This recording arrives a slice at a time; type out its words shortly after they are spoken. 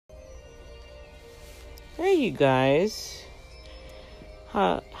Hey, you guys.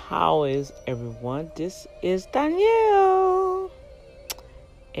 How is everyone? This is Danielle.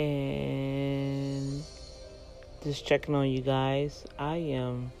 And just checking on you guys. I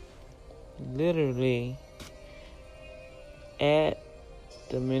am literally at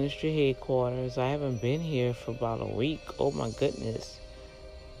the ministry headquarters. I haven't been here for about a week. Oh my goodness.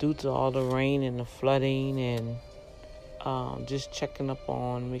 Due to all the rain and the flooding and just checking up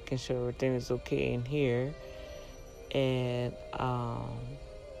on making sure everything is okay in here. And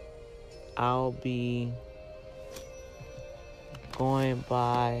I'll be going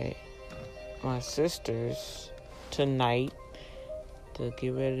by my sister's tonight to get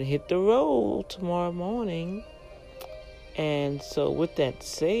ready to hit the road tomorrow morning. And so with that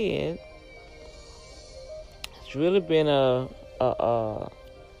said, it's really been a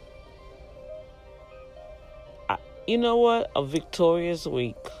victorious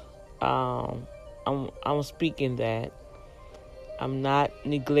week. I'm speaking that. I'm not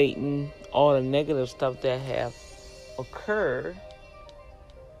neglecting all the negative stuff that have occurred.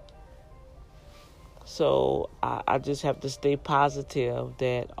 So I just have to stay positive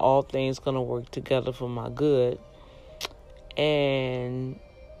that all things going to work together for my good. And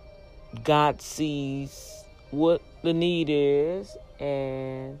God sees what the need is.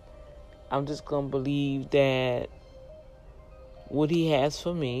 And I'm just going to believe that what He has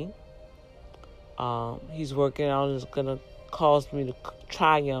for me, He's working out is going to cause me to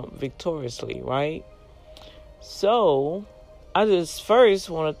triumph victoriously, right? So I just first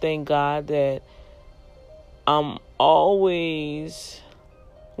want to thank God that I'm always,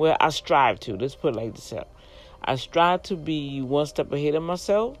 I strive to, let's put it like this up. I strive to be one step ahead of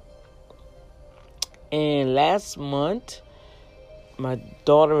myself. And last month, my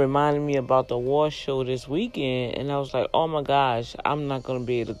daughter reminded me about the award show this weekend, and I was like, oh my gosh, I'm not going to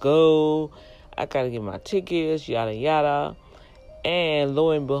be able to go. I got to get my tickets, yada, yada. And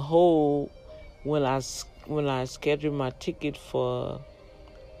lo and behold, when I scheduled my ticket for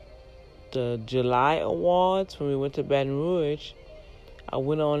the July Awards, when we went to Baton Rouge, I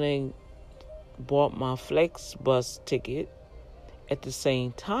went on and bought my Flex Bus ticket at the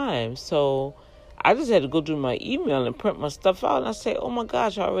same time. So I just had to go through my email and print my stuff out. And I said, oh my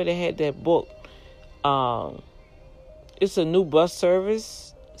gosh, I already had that book. It's a new bus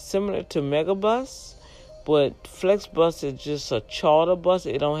service similar to Megabus, but FlexBus is just a charter bus.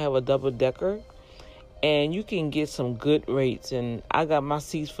 It don't have a double-decker. And you can get some good rates. And I got my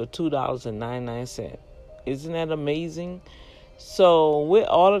seats for $2.99. Isn't that amazing? So with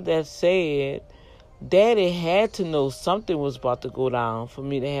all of that said, Daddy had to know something was about to go down for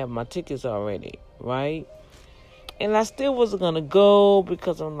me to have my tickets already, right? And I still wasn't going to go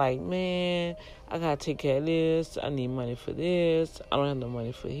because I'm like, man, I got to take care of this. I need money for this. I don't have no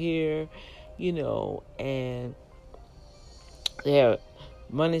money for here, and they have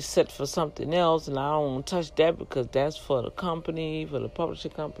money set for something else, and I don't want to touch that because that's for the company, for the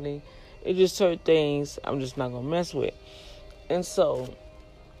publishing company. It's just certain things I'm just not going to mess with. And so,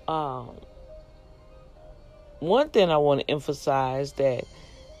 one thing I want to emphasize that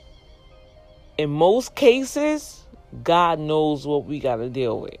in most cases, God knows what we got to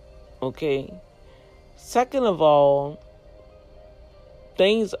deal with, okay? Second of all,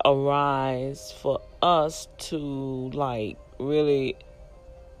 things arise for us to, really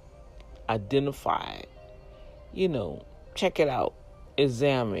identify it. Check it out,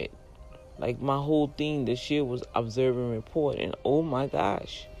 examine it. Like, my whole thing this year was observe and report, and oh my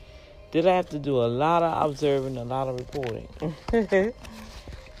gosh, did I have to do a lot of observing, a lot of reporting.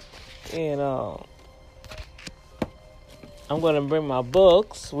 And I'm going to bring my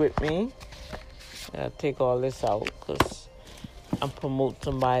books with me. I'll take all this out because I'm promoting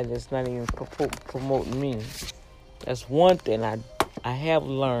somebody that's not even promoting me. That's one thing I have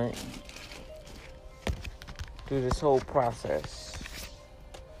learned through this whole process.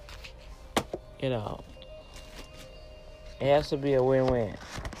 It has to be a win-win.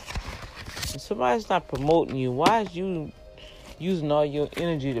 If somebody's not promoting you, why is you using all your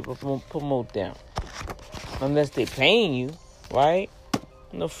energy to promote them? Unless they're paying you, right?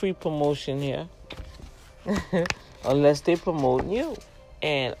 No free promotion here. Unless they're promoting you.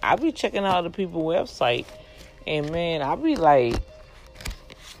 And I be checking out other people's website, and man, I be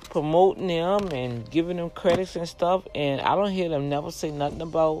promoting them and giving them credits and stuff, and I don't hear them never say nothing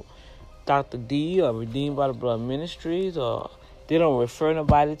about Dr. D or Redeemed by the Blood Ministries, or they don't refer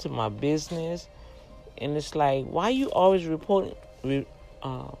nobody to my business. And it's like, why you always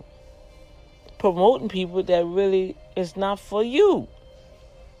promoting people that really is not for you?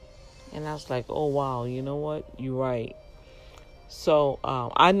 And I was like, oh wow, you know what? You're right. So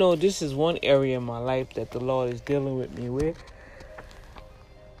I know this is one area in my life that the Lord is dealing with me with.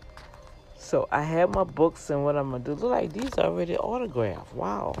 So I have my books, and what I'm going to do, look like these are already autographed.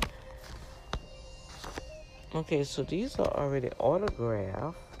 Wow. Okay, so these are already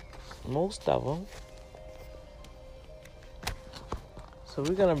autographed, most of them. So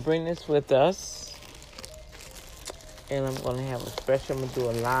we're going to bring this with us. And I'm going to have a special, I'm going to do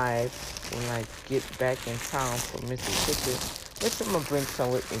a live when I get back in town from Mississippi. Which I'm going to bring some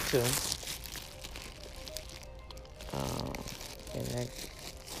with me too. And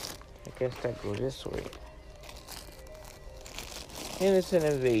I guess that go this way. Innocent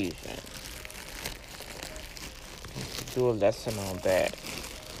Invasion. Let's do a lesson on that.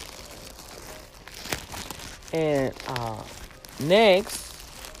 And next,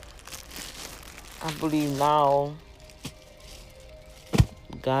 I believe now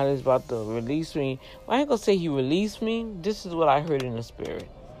God is about to release me. Well, I ain't going to say he released me. This is what I heard in the spirit.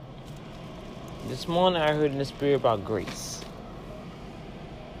 This morning I heard in the spirit about grace.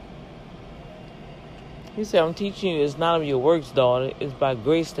 He said, I'm teaching you it's not of your works, daughter. It's by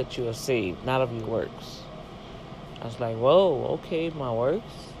grace that you are saved, not of your works. I was like, whoa, okay, my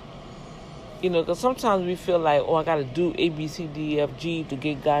works. You know, because sometimes we feel like, oh, I got to do A, B, C, D, F, G to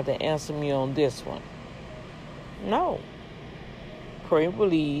get God to answer me on this one. No. Pray and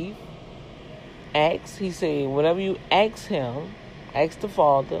believe. Ask. He said, whatever you ask him, ask the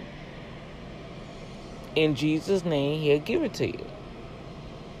Father. In Jesus' name, he'll give it to you.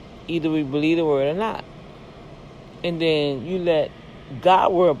 Either we believe the word or not. And then you let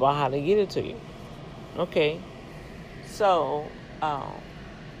God worry about how to get it to you. Okay. So, I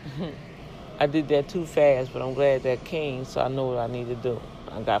did that too fast, but I'm glad that came, so I know what I need to do.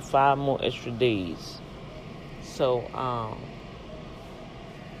 I got 5 more extra days. So,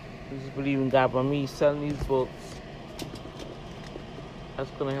 just believe in God. By me selling these books,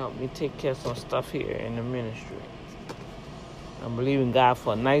 that's going to help me take care of some stuff here in the ministry. I'm believing God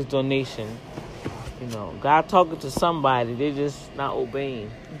for a nice donation. You know, God talking to somebody, they just not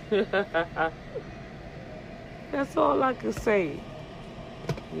obeying. That's all I can say.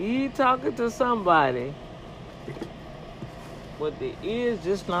 He talking to somebody, but the ears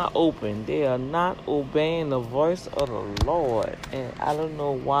just not open. They are not obeying the voice of the Lord, and I don't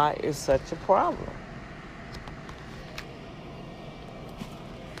know why it's such a problem.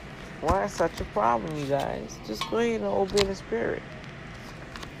 Why it's such a problem, you guys? Just go ahead and obey the Spirit.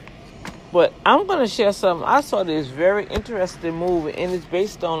 But I'm going to share something. I saw this very interesting movie, and it's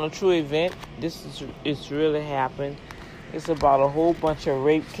based on a true event. It's really happened. It's about a whole bunch of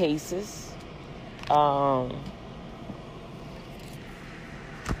rape cases.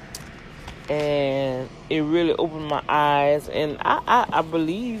 And it really opened my eyes. And I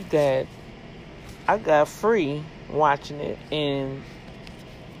believe that I got free watching it. And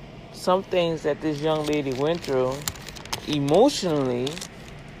some things that this young lady went through emotionally,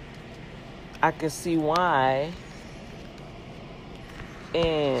 I can see why,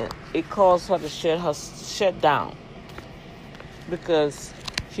 and it caused her to shut down because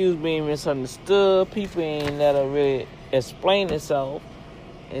she was being misunderstood. People ain't let her really explain herself,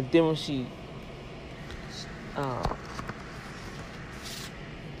 and then when she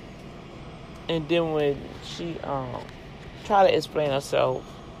tried to explain herself,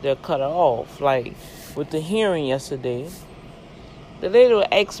 they'll cut her off. Like with the hearing yesterday, the lady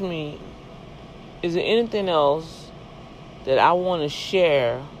would ask me, is there anything else that I want to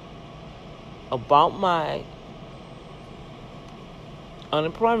share about my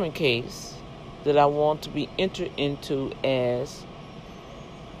unemployment case that I want to be entered into as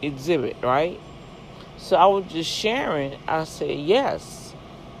exhibit, right? So I was just sharing. I said, yes,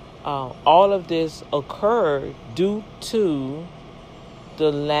 all of this occurred due to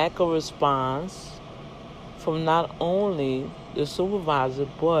the lack of response from not only the supervisor,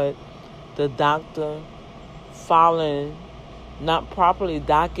 but the doctor not properly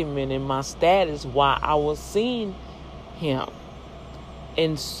documenting my status while I was seeing him.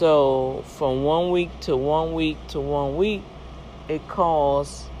 And so from 1 week to 1 week to 1 week, it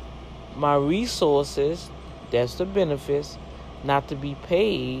caused my resources, that's the benefits, not to be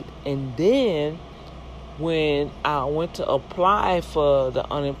paid. And then when I went to apply for the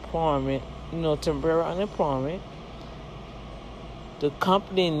unemployment, temporary unemployment, the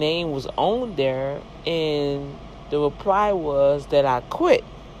company name was on there, and the reply was that I quit.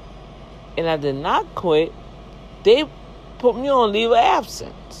 And I did not quit. They put me on leave of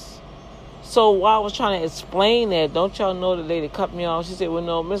absence. So while I was trying to explain that, don't y'all know the lady cut me off? She said, well,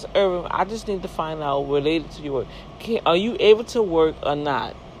 no, Miss Irvin, I just need to find out related to your work. Are you able to work or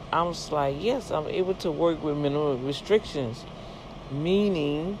not? I was like, yes, I'm able to work with minimum restrictions.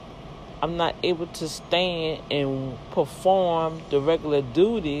 meaning I'm not able to stand and perform the regular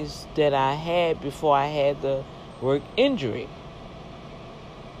duties that I had before I had the work injury.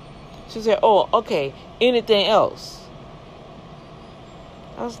 She said, oh, okay, anything else?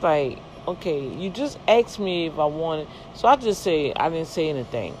 I was like, okay, you just asked me if I wanted. So I just say, I didn't say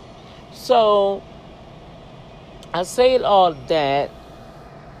anything. So I said all that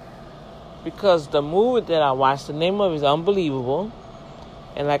because the movie that I watched, the name of it is Unbelievable.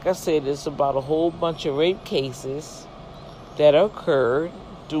 And like I said, it's about a whole bunch of rape cases that occurred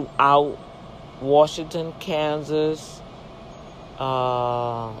throughout Washington, Kansas,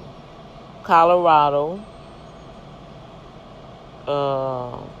 Colorado.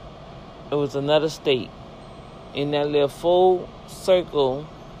 It was another state. In that little full circle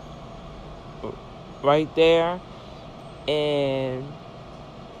right there. And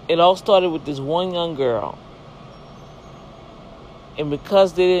it all started with this one young girl. And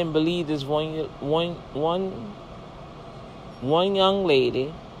because they didn't believe this one young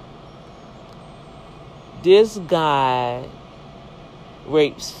lady, this guy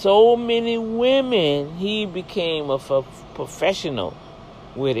raped so many women, he became a professional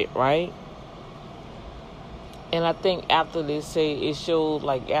with it, right? And I think after they say it showed,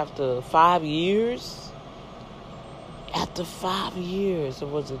 like after 5 years, or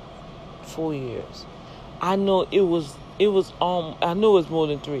was it 4 years? I know it was I know it was more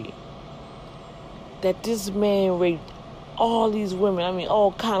than 3. That this man raped all these women. I mean,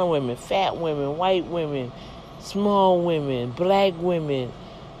 all kind of women, fat women, white women, small women, black women.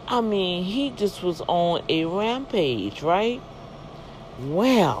 I mean, he just was on a rampage, right?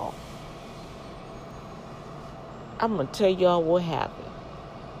 Well, I'm going to tell y'all what happened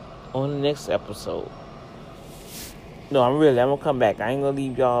on the next episode. No, I'm going to come back. I ain't going to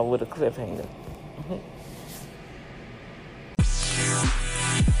leave y'all with a cliffhanger.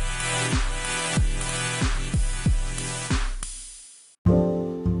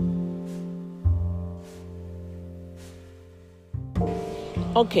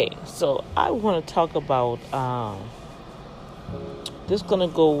 Okay, so I want to talk about, this going to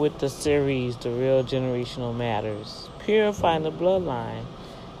go with the series, The Real Generational Matters, Purifying the Bloodline.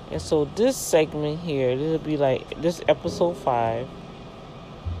 And so this segment here, this will be like, this episode 5,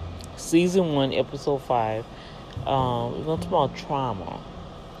 season 1, episode 5, we're going to talk about trauma.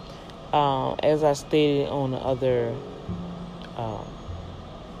 As I stated on the other,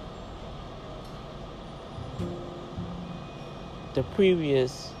 the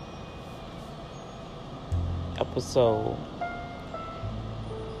previous episode,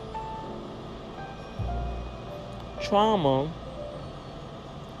 trauma,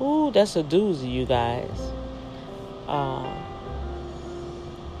 ooh, that's a doozy, you guys.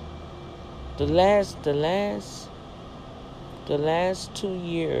 The last 2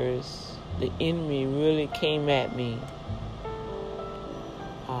 years, the enemy really came at me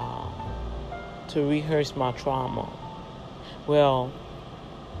to rehearse my trauma. Well,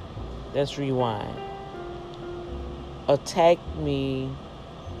 let's rewind. Attacked me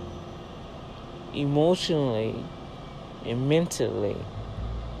emotionally and mentally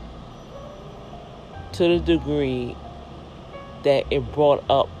to the degree that it brought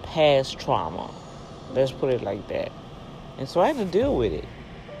up past trauma. Let's put it like that. And so I had to deal with it.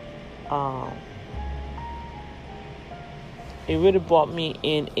 It really brought me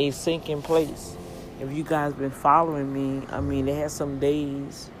in a sinking place. If you guys been following me, I mean, there had some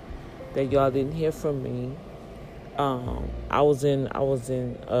days that y'all didn't hear from me. I was in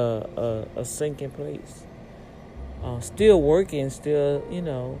a sinking place. Still working, still,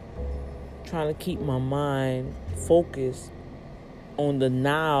 trying to keep my mind focused on the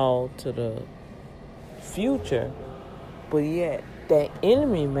now to the future. But yet, that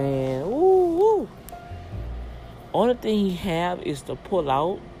enemy, man, ooh. Only thing he have is to pull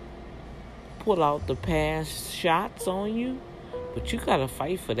out the past shots on you, but you gotta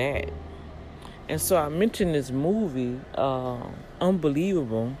fight for that. And so I mentioned this movie,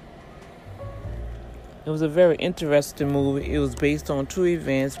 Unbelievable. It was a very interesting movie. It was based on true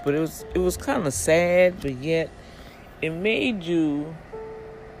events, but it was kind of sad, but yet it made you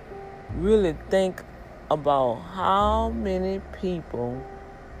really think about how many people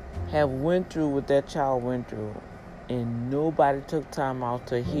have went through what that child went through, and nobody took time out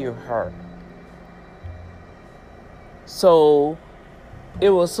to hear her. So it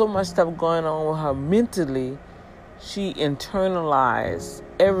was so much stuff going on with her mentally. She internalized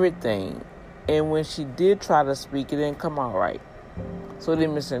everything. And when she did try to speak, it didn't come out right. So they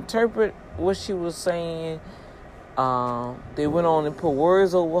misinterpret what she was saying. They went on and put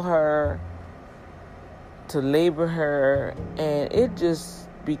words over her to labor her, and it just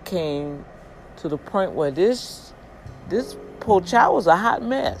became to the point where this poor child was a hot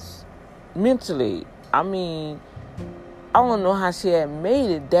mess mentally. I mean, I don't know how she had made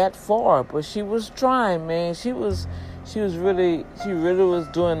it that far, but she was trying, man. She really was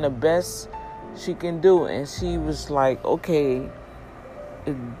doing the best she can do, and she was like, okay,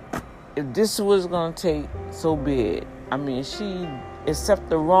 if this was gonna take, so be it. I mean, she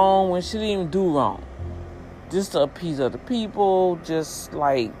accepted wrong when she didn't even do wrong, just to appease other people, just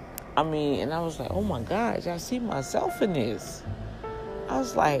like, I mean, and I was like, oh my gosh, I see myself in this. I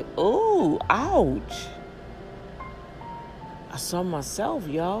was like, ooh, ouch. I saw myself,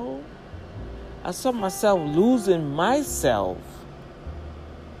 y'all. I saw myself losing myself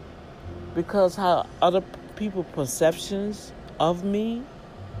because how other people's perceptions of me.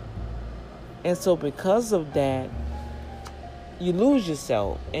 And so because of that, you lose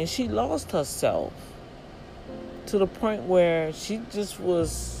yourself. And she lost herself to the point where she just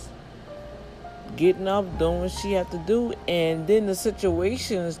was getting up, doing what she had to do. And then the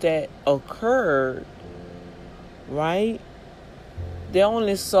situations that occurred, right? They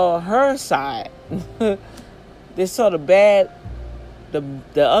only saw her side. They saw the bad, the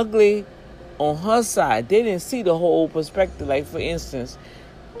ugly on her side. They didn't see the whole perspective. Like, for instance,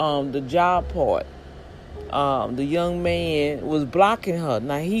 the job part. The young man was blocking her.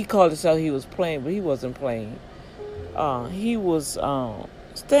 Now, he called himself he was playing, but he wasn't playing. He was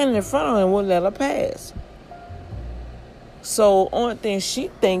standing in front of her and wouldn't let her pass. So, only thing she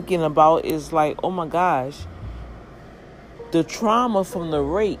thinking about is like, oh my gosh, the trauma from the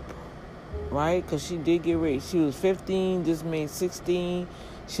rape, right? Because she did get raped. She was 15, just made 16.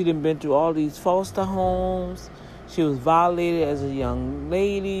 She done been through all these foster homes. She was violated as a young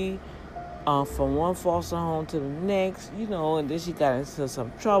lady from one foster home to the next, and then she got into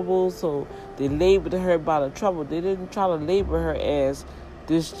some trouble. So they labored her by the trouble. They didn't try to labor her as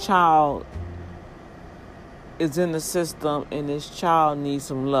this child is in the system and this child needs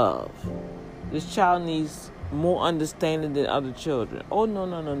some love. This child needs more understanding than other children. Oh,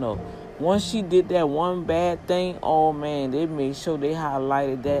 no. Once she did that one bad thing, oh man, they made sure they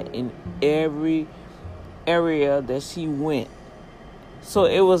highlighted that in every area that she went. So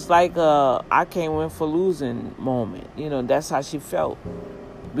it was like a I can't win for losing moment. That's how she felt.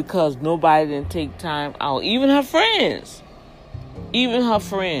 Because nobody didn't take time out. Even her friends, and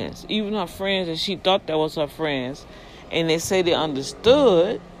she thought that was her friends. And they say they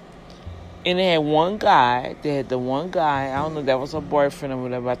understood. And they had one guy. I don't know if that was her boyfriend or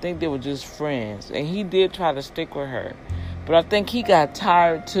whatever. I think they were just friends. And he did try to stick with her. But I think he got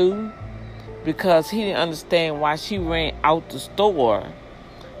tired too. Because he didn't understand why she ran out the store.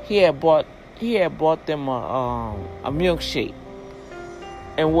 He had bought them a milkshake.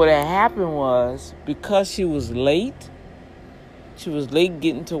 And what had happened was, because she was late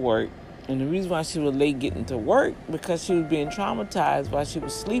getting to work. And the reason why she was late getting to work, because she was being traumatized while she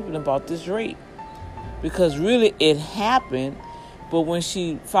was sleeping about this rape. Because really it happened, but when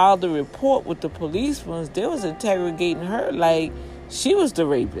she filed the report with the policemen, they was interrogating her like she was the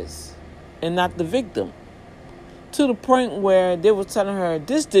rapist and not the victim. To the point where they were telling her,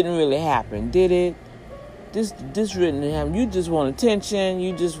 this didn't really happen, did it? This really didn't happen. You just want attention.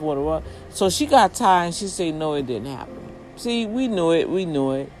 You just want to what? So she got tired and she said, no, it didn't happen. See, we knew it.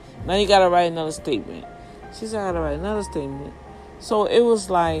 Now you got to write another statement. She said, I got to write another statement. So it was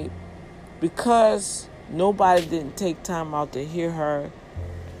like, because nobody didn't take time out to hear her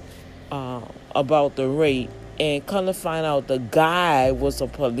about the rape, and come to find out the guy was a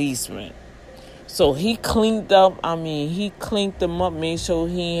policeman. So he cleaned them up, made sure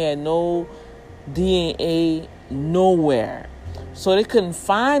he had no DNA nowhere. So they couldn't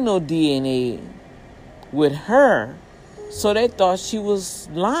find no DNA with her. So they thought she was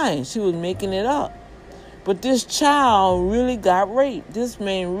lying. She was making it up. But this child really got raped. This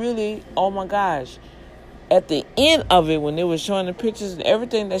man really, oh my gosh. At the end of it, when they were showing the pictures and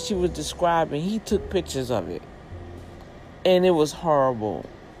everything that she was describing, he took pictures of it. And it was horrible.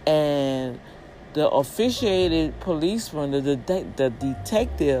 And the officiated policeman, the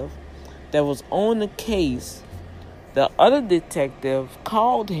detective that was on the case, the other detective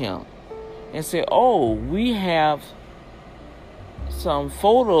called him and said, oh, we have some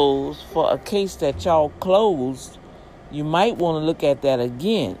photos for a case that y'all closed. You might want to look at that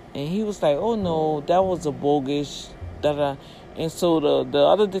again. And he was like, oh no, that was a bogus. And so the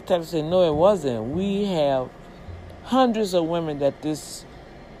other detective said, no, it wasn't. We have hundreds of women that this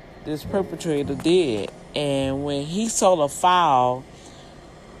perpetrator did. And when he saw the files,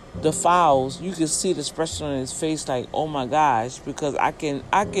 you could see the expression on his face like, oh my gosh, because I can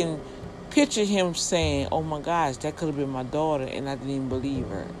picture him saying, oh my gosh, that could have been my daughter, and I didn't even believe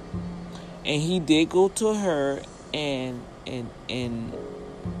her. And he did go to her, and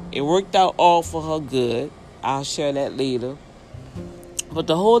it worked out all for her good. I'll share that later. But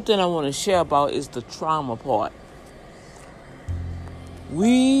the whole thing I want to share about is the trauma part.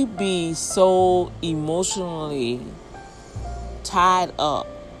 We be so emotionally tied up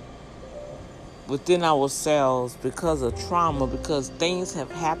within ourselves because of trauma, because things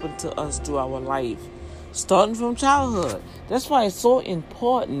have happened to us through our life, starting from childhood. That's why it's so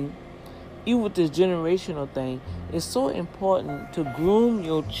important, even with this generational thing, it's so important to groom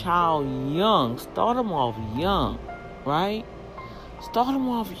your child young. Start them off young, right? Start them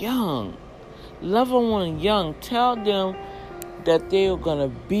off young. Love them young. Tell them that they're going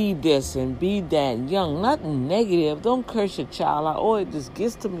to be this and be that young. Nothing negative. Don't curse your child out. Oh, it just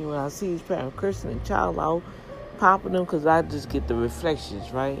gets to me when I see these parents cursing their child out, popping them, because I just get the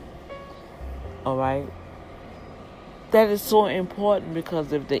reflections, right? All right? That is so important,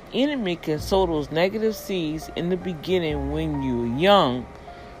 because if the enemy can sow those negative seeds in the beginning when you're young,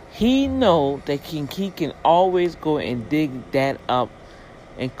 he know that he can always go and dig that up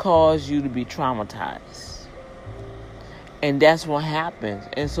and cause you to be traumatized. And that's what happens.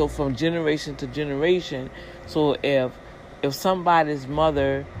 And so from generation to generation, so if somebody's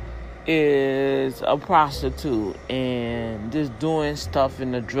mother is a prostitute and just doing stuff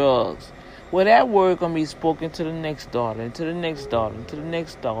in the drugs, well, that word going to be spoken to the next daughter, and to the next daughter, and to the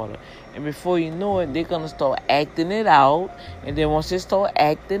next daughter. And before you know it, they're going to start acting it out. And then once they start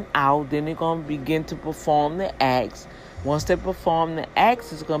acting out, then they're going to begin to perform the acts. Once they perform the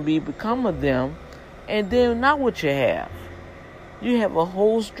acts, it's going to become of them. And then not what you have. You have a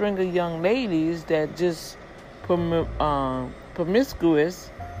whole string of young ladies that just promiscuous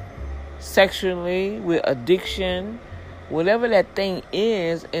sexually, with addiction, whatever that thing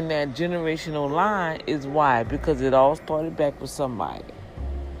is in that generational line is why. Because it all started back with somebody.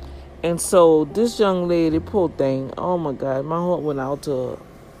 And so this young lady, poor thing, oh my God, my heart went out to her.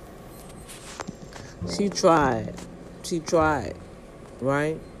 She tried,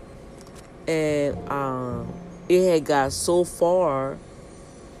 right? And it had got so far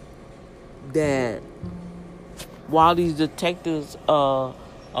that while these detectives are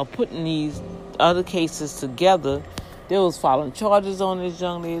putting these other cases together, they was filing charges on this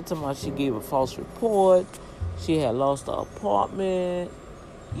young lady. Talking about she gave a false report. She had lost her apartment.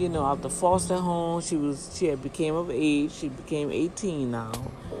 You know, after foster home, she had became of age. She became 18 now,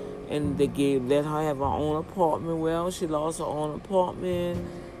 and they let her have her own apartment. Well, she lost her own apartment,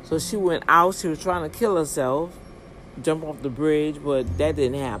 so she went out. She was trying to kill herself, jump off the bridge, but that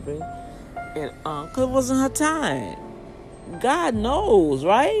didn't happen, and cause it wasn't her time. God knows,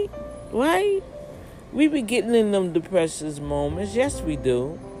 right? Right? We be getting in them depressive moments. Yes, we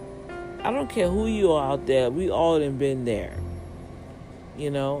do. I don't care who you are out there. We all done been there. You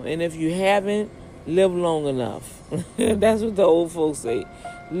know, and if you haven't, live long enough. That's what the old folks say.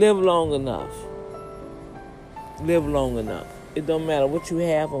 Live long enough. Live long enough. It don't matter what you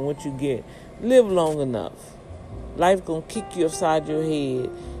have and what you get. Live long enough. Life gonna kick you upside your head,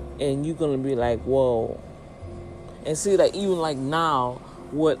 and you're gonna be like, whoa. And see, like, even like now,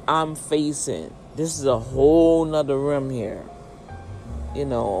 what I'm facing, this is a whole nother realm here. You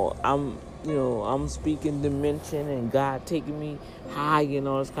know, I'm speaking dimension and God taking me high and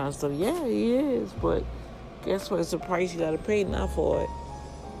all this kind of stuff. Yeah, He is. But guess what? It's a price you got to pay now for it.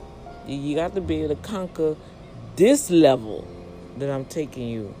 You got to be able to conquer this level that I'm taking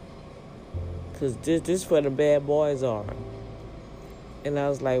you. Because this is where the bad boys are. And I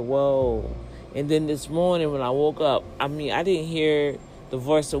was like, whoa. And then this morning when I woke up, I didn't hear the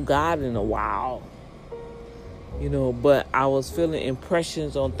voice of God in a while. You know, but I was feeling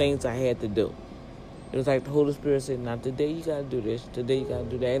impressions on things I had to do. It was like the Holy Spirit said, now today you got to do this, today you got to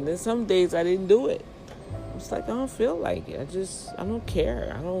do that. And then some days I didn't do it. It's like, I don't feel like it. I don't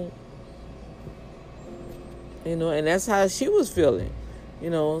care. You know, and that's how she was feeling.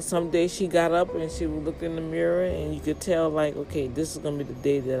 You know, some days she got up and she would look in the mirror and you could tell, like, okay, this is going to be the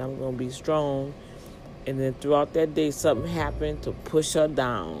day that I'm going to be strong. And then throughout that day, something happened to push her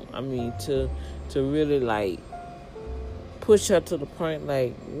down. To really, like, push her to the point,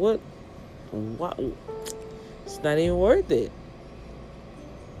 like, what? It's not even worth it.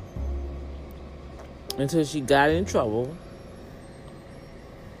 Until she got in trouble.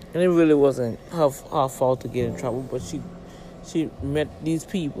 And it really wasn't her fault to get in trouble, but she met these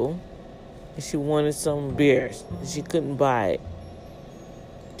people and she wanted some beers and she couldn't buy it.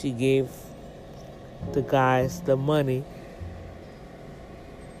 She gave the guys the money.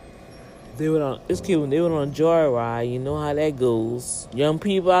 They went on a joyride. You know how that goes. Young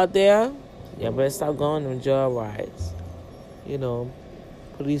people out there, Y'all better stop going on job rides. You know,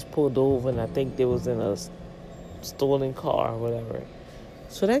 police pulled over, and I think they was in a stolen car or whatever.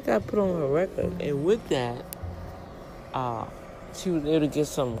 So that got put on her record, and with that, she was able to get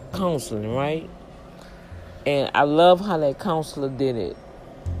some counseling, right? And I love how that counselor did it.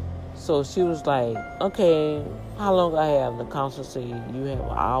 So she was like, okay, how long I have? The counselor said, you have an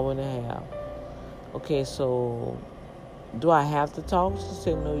hour and a half. Okay, so do I have to talk? She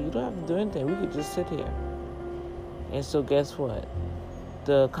said, no, you don't have to do anything. We could just sit here. And so guess what?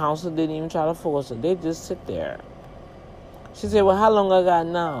 The counselor didn't even try to force her. They just sit there. She said, well, how long I got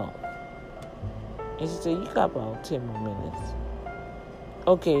now? And she said, you got about 10 more minutes.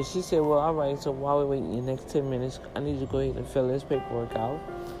 Okay, she said, well, all right, so while we're waiting the next 10 minutes, I need you to go ahead and fill this paperwork out.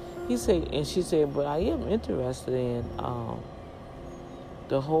 He said, and she said, but I am interested in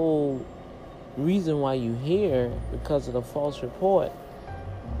the whole reason why you here because of the false report.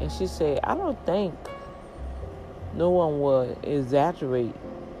 And she said, I don't think no one would exaggerate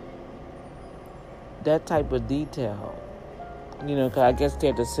that type of detail. You know, because I guess they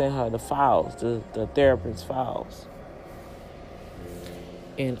had to send her the files, the therapist's files.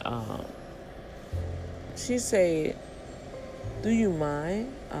 And she said, do you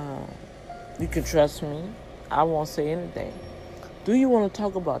mind? You can trust me. I won't say anything. Do you want to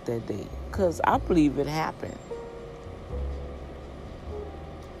talk about that day? Because I believe it happened.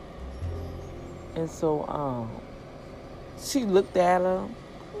 And so she looked at her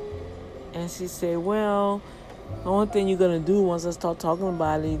and she said, well, the only thing you're going to do once I start talking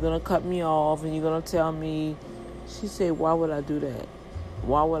about it, you're going to cut me off and you're going to tell me. She said, why would I do that?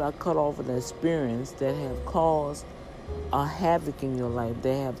 Why would I cut off an experience that have caused a havoc in your life,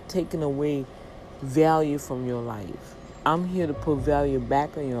 that have taken away value from your life? I'm here to put value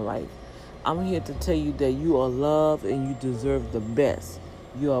back in your life. I'm here to tell you that you are loved and you deserve the best.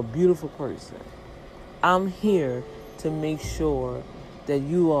 You are a beautiful person. I'm here to make sure that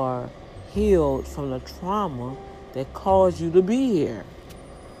you are healed from the trauma that caused you to be here.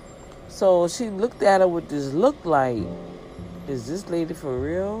 So she looked at her with this look like, is this lady for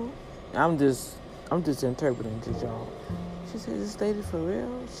real? I'm just interpreting to y'all. She said, is this lady for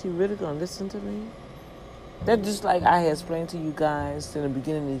real? She really gonna listen to me? That's just like I had explained to you guys in the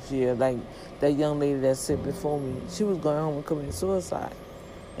beginning of this year, like that young lady that sat before me. She was going home and committing suicide.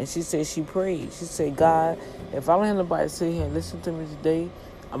 And she said she prayed. She said, God, if I don't have nobody sit here and listen to me today,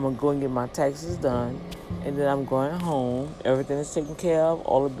 I'm going to go and get my taxes done. And then I'm going home. Everything is taken care of.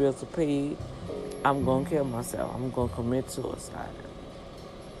 All the bills are paid. I'm going to kill myself. I'm going to commit suicide.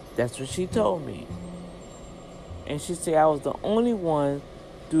 That's what she told me. And she said I was the only one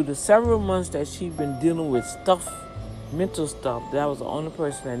through the several months that she'd been dealing with stuff, mental stuff, that I was the only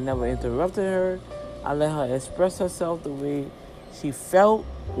person that never interrupted her. I let her express herself the way she felt,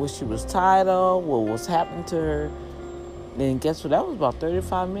 what she was tired of, what was happening to her. And guess what? That was about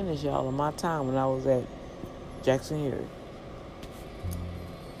 35 minutes, y'all, of my time when I was at Jackson Harry.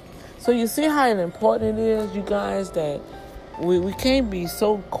 So you see how important it is, you guys, that we can't be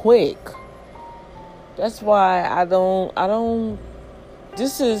so quick. That's why I don't.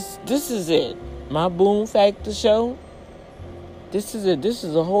 This is it. My Boom Factor show. This is it. This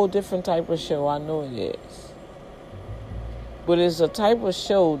is a whole different type of show. I know it is. But it's a type of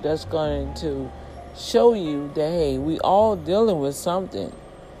show that's going to show you that, hey, we all dealing with something.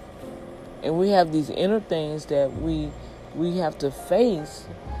 And we have these inner things that we have to face,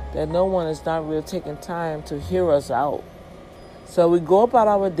 that no one is not really taking time to hear us out. So we go about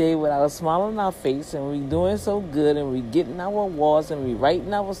our day without a smile on our face, and we doing so good, and we getting our awards, and we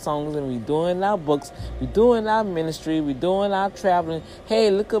writing our songs, and we doing our books, we doing our ministry, we doing our traveling.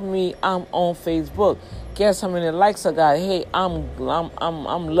 Hey, look at me, I'm on Facebook. Guess how many likes I got? Hey, I'm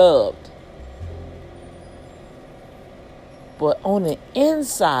loved. But on the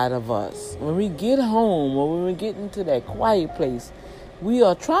inside of us, when we get home or when we get into that quiet place, we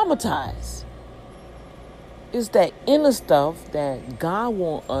are traumatized. It's that inner stuff that God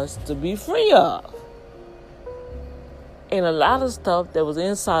wants us to be free of. And a lot of stuff that was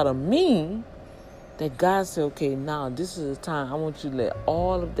inside of me that God said, okay, now this is the time. I want you to let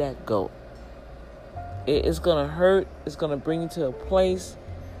all of that go. It's going to hurt. It's going to bring you to a place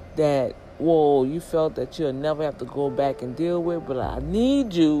that, whoa, you felt that you'll never have to go back and deal with. But I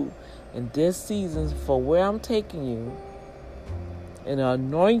need you in this season for where I'm taking you, an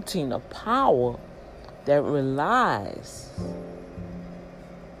anointing of power that relies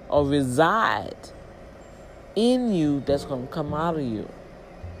or reside in you, that's going to come out of you.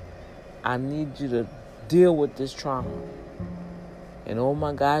 I need you to deal with this trauma. And oh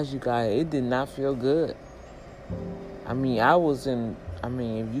my gosh, you guys, it did not feel good. I mean, I was in I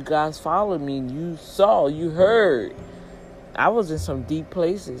mean, if you guys followed me, you saw, you heard. I was in some deep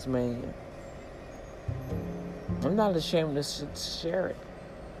places, man. I'm not ashamed to share it.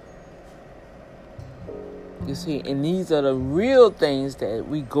 You see, and these are the real things that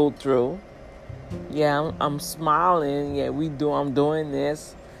we go through. Yeah, I'm smiling. Yeah, I'm doing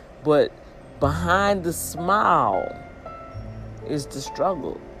this, but behind the smile is the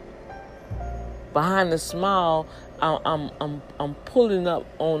struggle. Behind the smile, I'm pulling up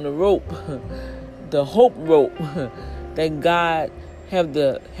on the rope, the hope rope that God have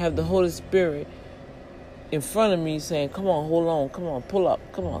the Holy Spirit in front of me saying, "Come on, hold on, come on, pull up,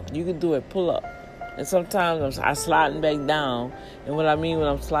 come on, you can do it, pull up." And sometimes I'm sliding back down. And what I mean when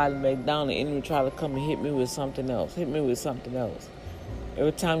I'm sliding back down, the enemy try to come and hit me with something else.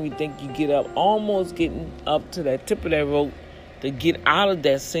 Every time you think you get up, almost getting up to that tip of that rope to get out of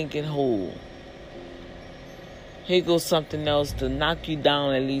that sinking hole, here goes something else to knock you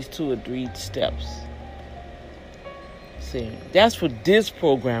down at least 2 or 3 steps. See, that's what this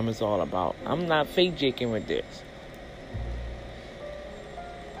program is all about. I'm not fake jaking with this.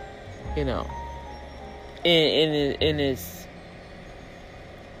 You know. And it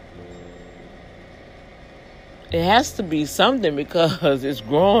has to be something because it's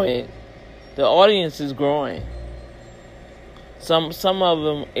growing. The audience is growing. Some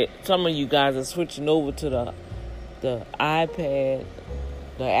of you guys are switching over to the iPad,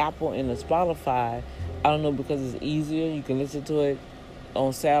 the Apple, and the Spotify. I don't know, because it's easier. You can listen to it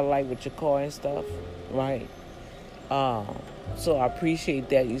on satellite with your car and stuff, right? So I appreciate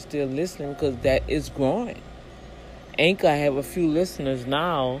that you're still listening, because that is growing. Anchor, I have a few listeners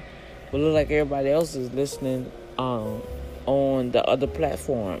now, but look like everybody else is listening on the other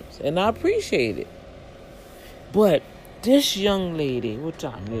platforms, and I appreciate it. But this young lady, what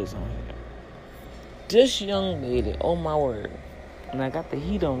time it is on here? This young lady, oh my word, and I got the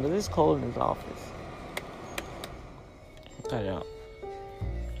heat on because it's cold in this office. Cut it out.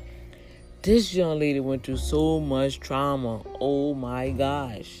 This young lady went through so much trauma. Oh my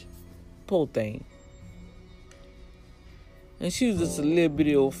gosh. Poor thing. And she was just a little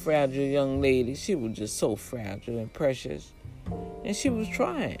bitty old fragile young lady. She was just so fragile and precious. And she was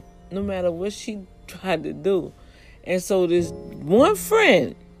trying, no matter what she tried to do. And so this one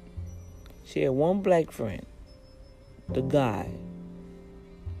friend, she had one black friend, the guy,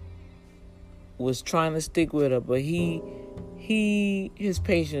 was trying to stick with her, but his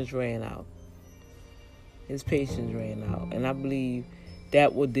patience ran out. And I believe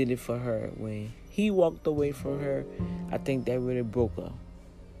that what did it for her. When he walked away from her, I think that really broke her.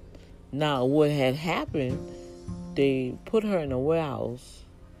 Now, what had happened, they put her in a warehouse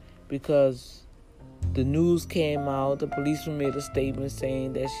because the news came out. The policeman made a statement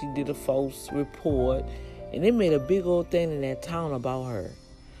saying that she did a false report, and they made a big old thing in that town about her.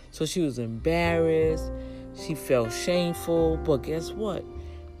 So she was embarrassed. She felt shameful. But guess what?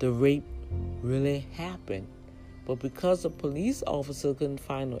 The rape really happened. But because the police officer couldn't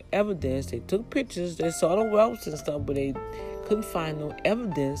find no evidence, they took pictures, they saw the whelps and stuff, but they couldn't find no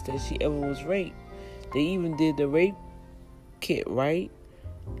evidence that she ever was raped. They even did the rape kit, right?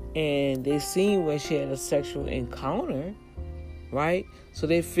 And they seen where she had a sexual encounter, right? So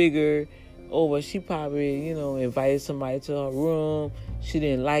they figured, oh, well, she probably, invited somebody to her room. She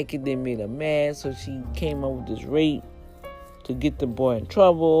didn't like it. They made her mad. So she came up with this rape to get the boy in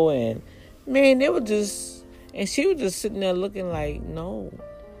trouble. And, man, they were just... And she was just sitting there looking like, no.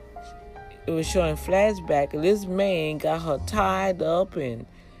 It was showing flashback. And this man got her tied up and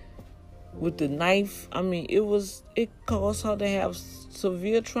with the knife. I mean, it caused her to have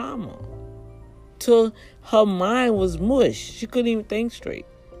severe trauma. Till her mind was mush. She couldn't even think straight.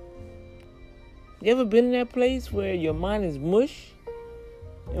 You ever been in that place where your mind is mush?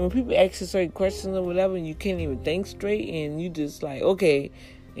 And when people ask you certain questions or whatever, and you can't even think straight, and you just like, okay,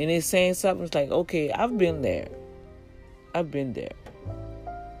 and they're saying something, it's like, okay, I've been there.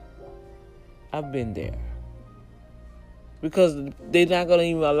 Because they're not going to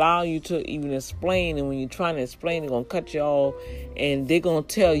even allow you to even explain, and when you're trying to explain, they're going to cut you off, and they're going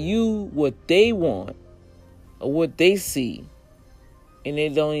to tell you what they want or what they see, and they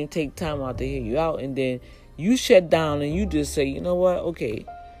don't even take time out to hear you out, and then you shut down and you just say, you know what, okay,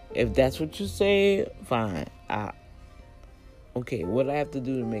 if that's what you say, fine, okay, what I have to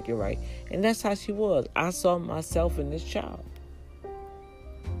do to make it right. And that's how she was. I saw myself in this child.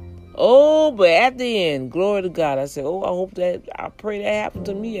 Oh, but at the end, glory to God, I said, I pray that happened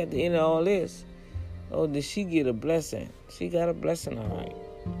to me at the end of all this. Oh, did she get a blessing? She got a blessing, all right.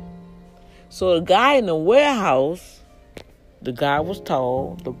 So the guy in the warehouse, the guy was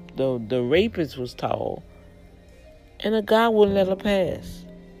tall, the rapist was tall, And the guy wouldn't let her pass.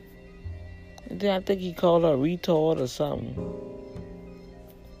 And then I think he called her a retard or something.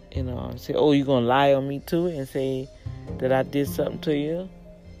 Say, oh, you going to lie on me too and say that I did something to you?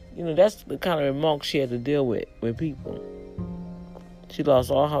 That's the kind of remarks she had to deal with people. She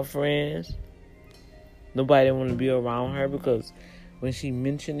lost all her friends. Nobody didn't want to be around her because when she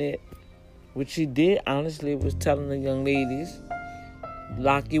mentioned it, which she did, honestly, was telling the young ladies,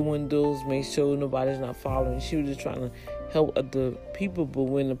 lock your windows, make sure nobody's not following. She was just trying to help other people. But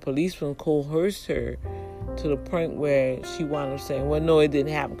when the policeman coerced her to the point where she wound up saying, well, no, it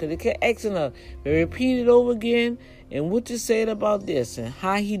didn't happen. Because they kept asking her, they repeated over again, and what you said about this, and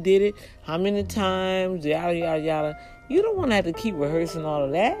how he did it, how many times, yada, yada, yada. You don't want to have to keep rehearsing all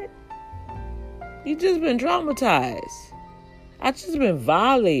of that. You just been traumatized. I just been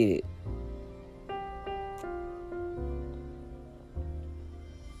violated.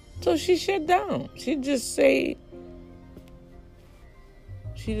 So she shut down. She just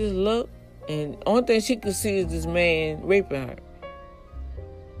looked, and the only thing she could see is this man raping her.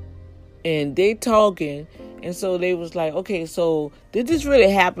 And they talking, and so they was like, okay, so did this really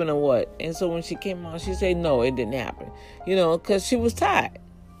happen or what? And so when she came out, she said, no, it didn't happen. Because she was tired.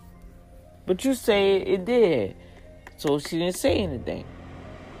 But you say it did. So she didn't say anything.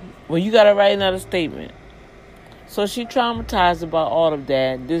 Well, you got to write another statement. So she traumatized about all of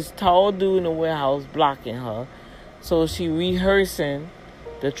that. This tall dude in the warehouse blocking her. So she rehearsing.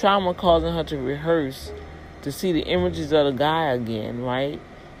 The trauma causing her to rehearse to see the images of the guy again, right?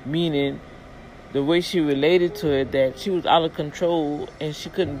 Meaning the way she related to it, that she was out of control and she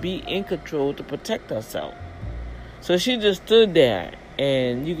couldn't be in control to protect herself. So she just stood there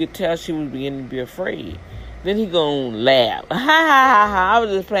and you could tell she was beginning to be afraid. Then he gonna laugh. Ha ha ha ha. I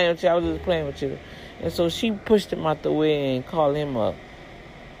was just playing with you. And so she pushed him out the way and called him a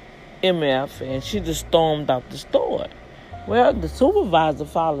MF, and she just stormed out the store. Well, the supervisor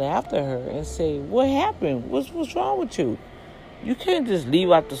followed after her and said, what happened? What's wrong with you? You can't just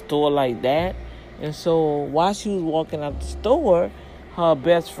leave out the store like that. And so while she was walking out the store, her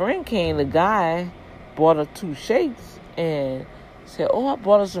best friend came. The guy bought her 2 shakes and said, oh, I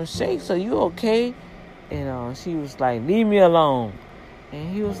bought her some shakes. Are you okay? And she was like, leave me alone.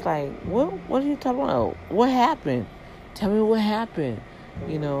 And he was like, what are you talking about? What happened? Tell me what happened.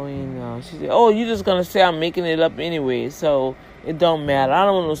 And she said, oh, you're just going to say I'm making it up anyway, so it don't matter. I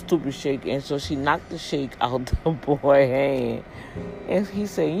don't want no stupid shake. And so she knocked the shake out the boy's hand. And he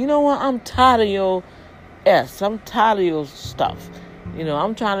said, you know what? I'm tired of your I'm tired of your stuff.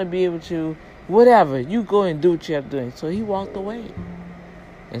 I'm trying to be able to, whatever. You go and do what you have to do. So he walked away.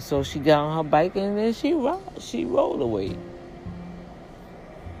 And so she got on her bike and then she rolled away.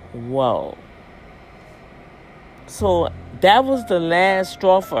 Whoa. So that was the last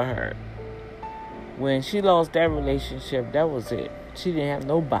straw for her. When she lost that relationship, that was it. She didn't have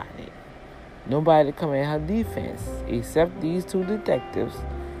nobody. Nobody to come in her defense except these 2 detectives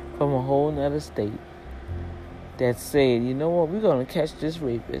from a whole nother state that said, you know what, we're going to catch this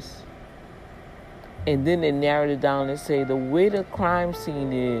rapist. And then they narrowed it down and say the way the crime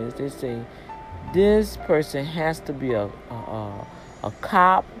scene is, they say this person has to be a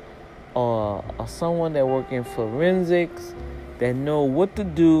cop or someone that work in forensics that know what to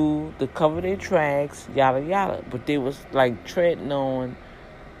do to cover their tracks, yada yada. But they was like treading on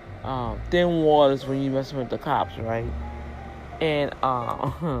thin waters when you messing with the cops, right? And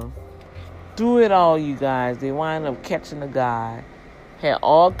through it all, you guys, they wind up catching the guy, had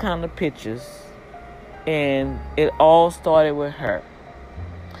all kind of pictures, and it all started with her.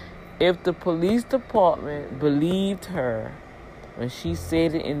 If the police department believed her when she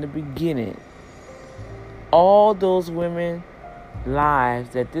said it in the beginning, all those women lives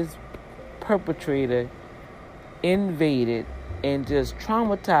that this perpetrator invaded and just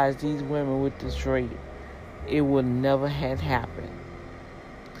traumatized these women with this rape, it would never have happened.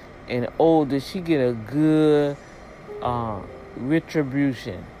 And oh, did she get a good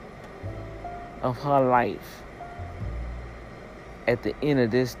retribution of her life at the end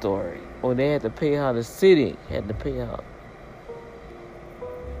of this story. Or they had to pay her, the city had to pay her.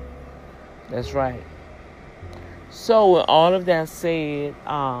 That's right. So with all of that said,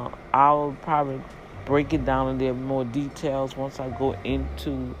 I'll probably break it down in there more details once I go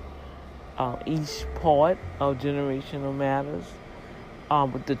into each part of Generational Matters.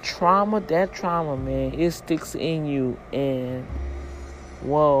 But the trauma, that trauma, man, it sticks in you. And,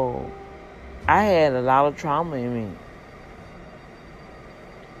 whoa, I had a lot of trauma in me.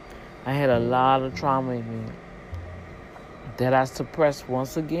 I had a lot of trauma in me that I suppressed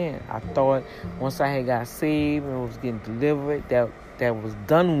once again. I thought once I had got saved and was getting delivered, that was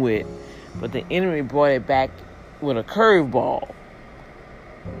done with. But the enemy brought it back with a curveball.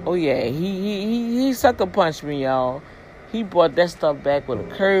 Oh yeah, he sucker punched me, y'all. He brought that stuff back with a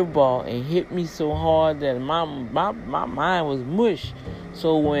curveball and hit me so hard that my mind was mush.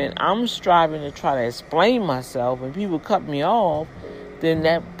 So when I'm striving to try to explain myself and people cut me off, then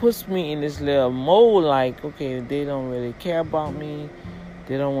that puts me in this little mode like, okay, they don't really care about me.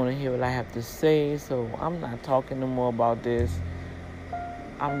 They don't want to hear what I have to say, so I'm not talking no more about this.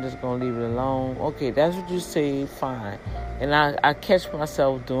 I'm just going to leave it alone. Okay, that's what you say, fine. And I catch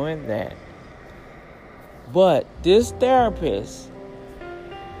myself doing that. But this therapist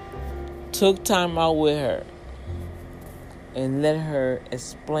took time out with her and let her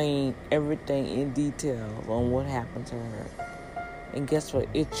explain everything in detail on what happened to her. And guess what?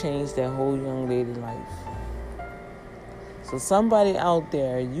 It changed that whole young lady's life. So somebody out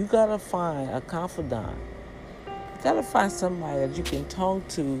there, you got to find a confidant. You got to find somebody that you can talk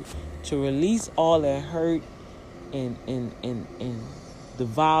to release all that hurt and the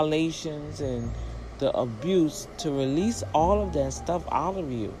violations and the abuse, to release all of that stuff out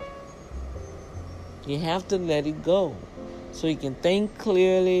of you. You have to let it go so you can think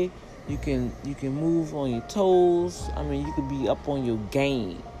clearly. You can move on your toes. I mean, you can be up on your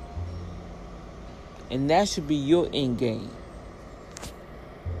game. And that should be your end game.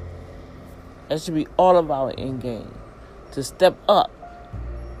 That should be all of our end game. To step up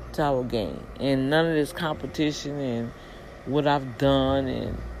to our game. And none of this competition and what I've done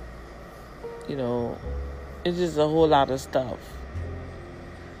and, you know, it's just a whole lot of stuff.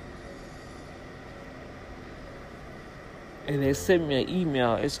 And they sent me an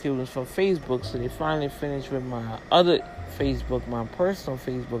email. It was from Facebook, so they finally finished with my other Facebook, my personal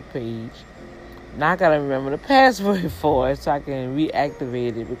Facebook page. Now I gotta remember the password for it so I can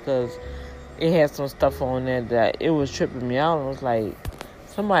reactivate it, because it had some stuff on there that it was tripping me out. I was like,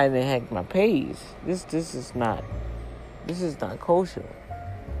 somebody done hacked my page. This is not kosher.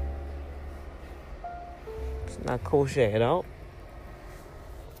 It's not kosher at all.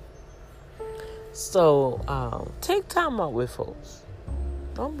 So, take time out with folks.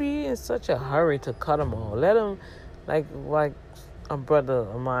 Don't be in such a hurry to cut them off. Let them, like a brother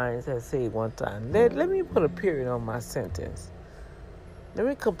of mine had said one time, let me put a period on my sentence. Let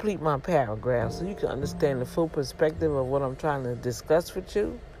me complete my paragraph so you can understand the full perspective of what I'm trying to discuss with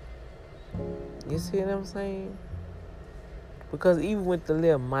you. You see what I'm saying? Because even with the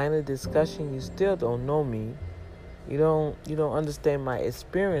little minor discussion, you still don't know me. You don't understand my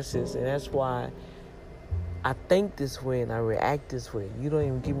experiences, and that's why I think this way and I react this way. You don't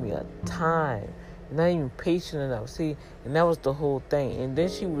even give me a time. You're not even patient enough. See, and that was the whole thing. And then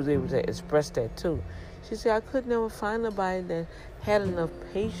she was able to express that too. She said, I could never find nobody that had enough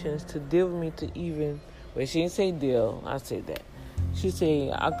patience to deal with me to even, well, she didn't say deal, I said that. She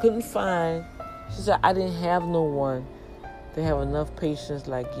said, she said, I didn't have no one to have enough patience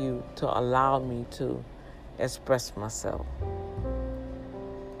like you to allow me to express myself.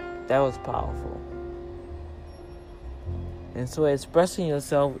 That was powerful. And so expressing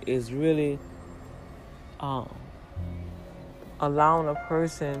yourself is really allowing a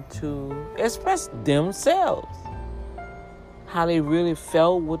person to express themselves. How they really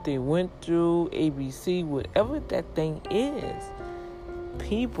felt, what they went through, ABC, whatever that thing is.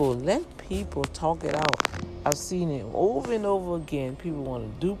 Let people talk it out. I've seen it over and over again. People want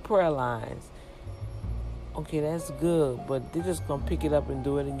to do prayer lines. Okay, that's good, but they're just going to pick it up and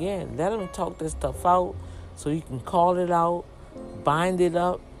do it again. Let them talk this stuff out so you can call it out, bind it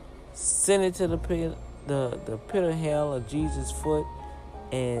up, send it to the pit of hell of Jesus' foot,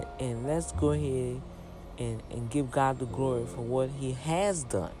 and let's go ahead and give God the glory for what he has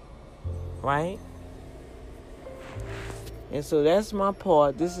done, right? And so that's my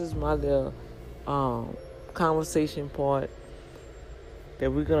part. This is my little conversation part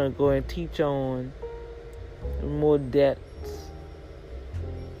that we're going to go and teach on in more depth.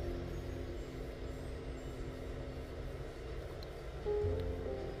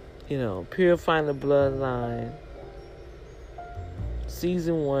 You know, Purifying the Bloodline,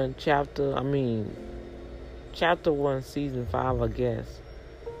 Season 1, Chapter 1, Season 5, I guess.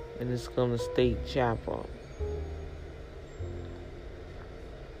 And it's going to state chapel.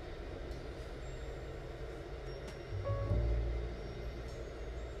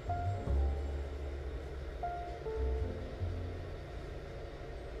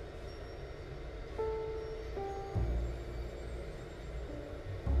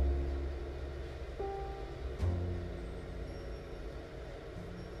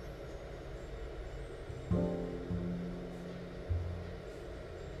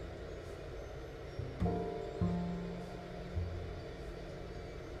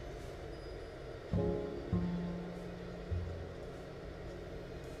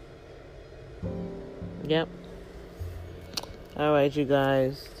 Yep. All right, you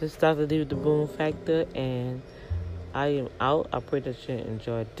guys. This is Dr. D with the Boom Factor, and I am out. I pray that you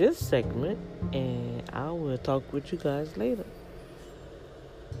enjoyed this segment, and I will talk with you guys later.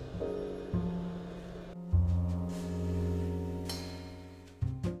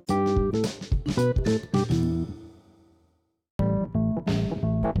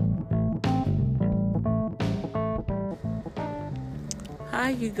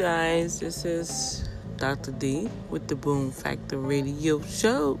 Hi, you guys. This is Dr. D with the Boom Factor Radio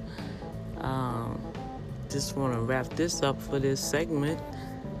Show. Just want to wrap this up for this segment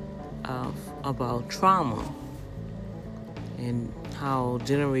about trauma and how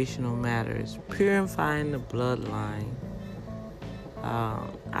generational matters, purifying the bloodline.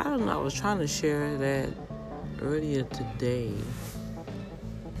 I don't know. I was trying to share that earlier today.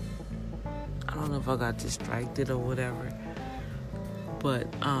 I don't know if I got distracted or whatever. But,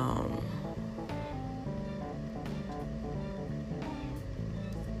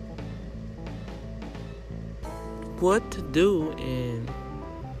 what to do and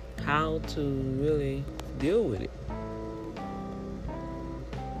how to really deal with it.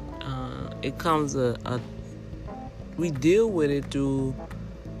 It comes we deal with it through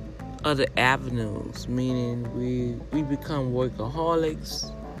other avenues, meaning we become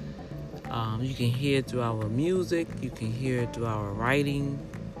workaholics. You can hear it through our music. You can hear it through our writing.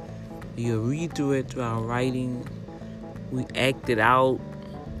 You read through it through our writing. We act it out.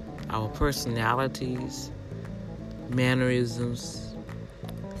 Our personalities, mannerisms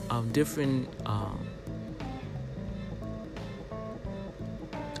of different.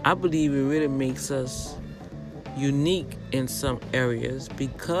 I believe it really makes us unique in some areas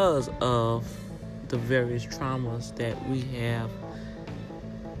because of the various traumas that we have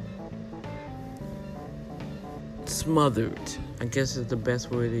smothered, I guess is the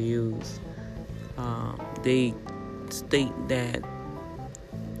best word to use. They state that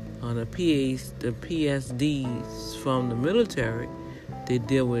on the PSDs from the military, they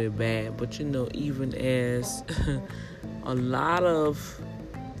deal with it bad. But even as a lot of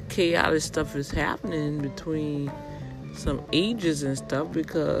chaotic stuff is happening between some ages and stuff,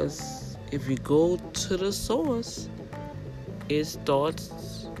 because if you go to the source, it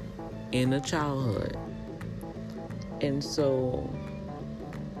starts in a childhood. And so,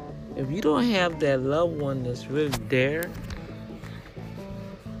 if you don't have that loved one that's really there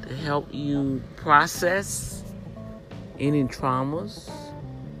to help you process any traumas,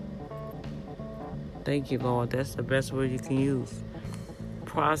 thank you, Lord. That's the best word you can use.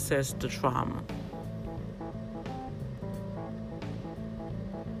 Process the trauma.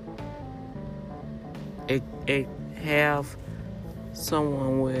 It have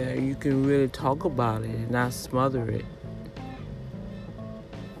someone where you can really talk about it and not smother it.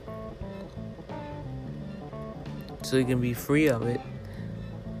 So you can be free of it.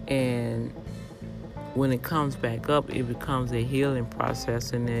 And when it comes back up, it becomes a healing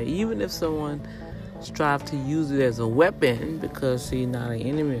process in there. Even if someone strive to use it as a weapon, because now the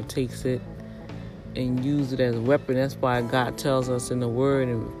enemy takes it and use it as a weapon. That's why God tells us in the Word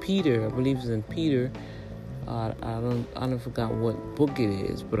in Peter, I believe it's in Peter. I don't forgot what book it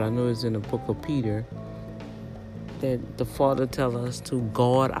is, but I know it's in the book of Peter, that the Father tells us to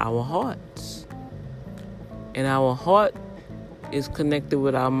guard our hearts, and our heart is connected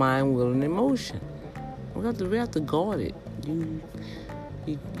with our mind, will, and emotion. We have to guard it. You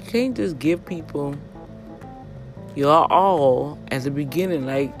can't just give people your all at the beginning,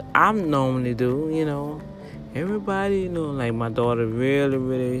 like I normally do. Everybody, like my daughter really,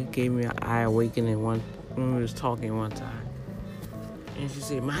 really gave me an eye awakening when we was talking one time, and she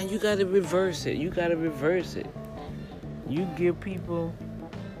said, "Man, you got to reverse it. You got to reverse it. You give people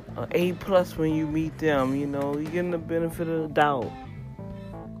an A+ when you meet them. You give them the benefit of the doubt,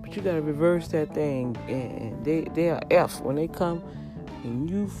 but you got to reverse that thing. And they are F when they come, when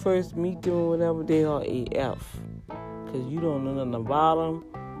you first meet them or whatever. They are a F, because you don't know nothing about them.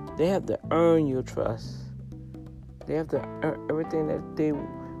 They have to earn your trust. They have to earn everything that they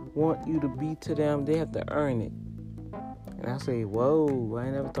want you to be to them. They have to earn it." And I say, whoa, I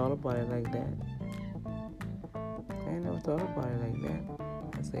ain't never thought about it like that.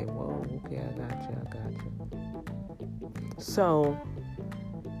 I say, whoa, okay, I got you. So,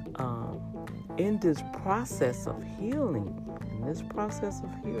 in this process of healing,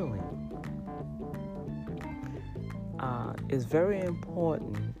 it's very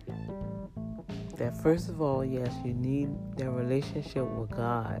important that, first of all, yes, you need that relationship with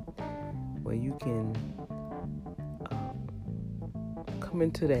God where you can come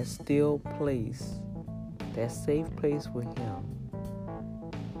into that still place, that safe place with Him,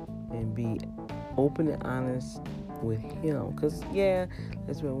 and be open and honest with him. Because, yeah,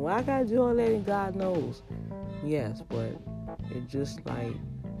 that's been, well, I got to do all that and God knows. Yes, but it's just like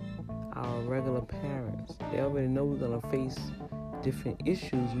our regular parents. They already know we're going to face different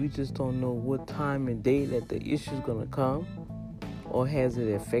issues. We just don't know what time and day that the issue's going to come, or has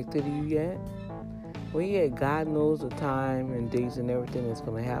it affected you yet. Well, yeah, God knows the time and dates and everything that's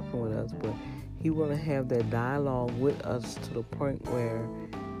going to happen with us, but He want to have that dialogue with us to the point where,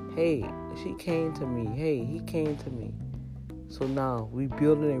 hey, she came to me. Hey, he came to me. So now we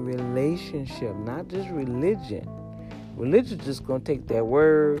building a relationship, not just religion. Religion just going to take that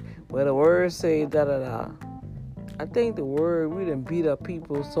word, where the word say da-da-da. I think the word, we done beat up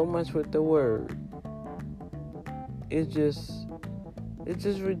people so much with the word. It's just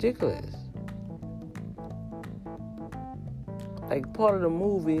ridiculous. Like part of the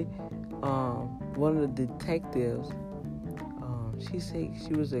movie, one of the detectives, she said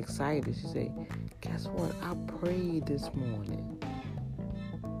she was excited. She said, guess what? I prayed this morning.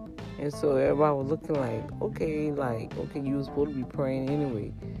 And so everybody was looking like, okay, you were supposed to be praying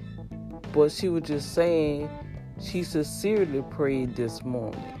anyway. But she was just saying she sincerely prayed this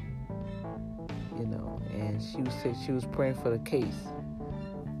morning. And she said she was praying for the case.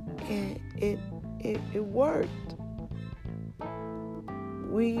 And it worked.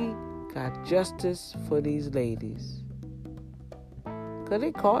 We got justice for these ladies. Cause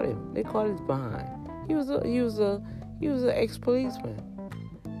they caught him. They caught his behind. He was an ex-policeman.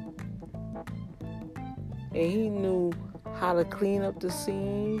 And he knew how to clean up the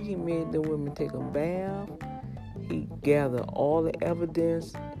scene. He made the women take a bath. He gathered all the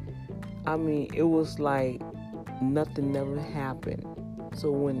evidence. I mean, it was like nothing never happened. So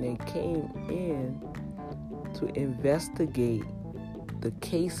when they came in to investigate the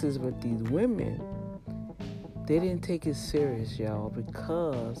cases with these women, they didn't take it serious, y'all,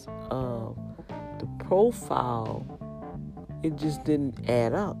 because of the profile. It just didn't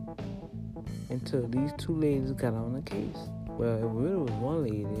add up until these two ladies got on the case. Well, it really was one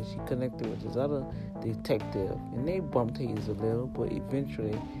lady. She connected with this other detective, and they bumped heads a little, but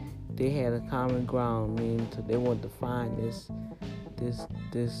eventually they had a common ground, meaning they wanted to find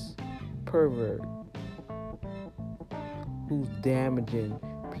this pervert who's damaging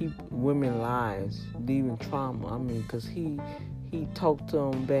women's lives, leaving trauma. I mean, because he talked to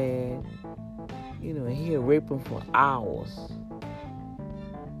them bad, and he'd rape them for hours.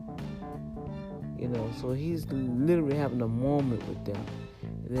 So he's literally having a moment with them.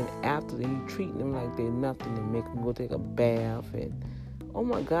 And then after that, he treating them like they're nothing and make them go take a bath. And, oh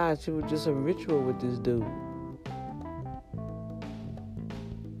my gosh, it was just a ritual with this dude.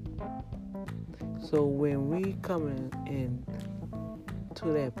 So when we coming in to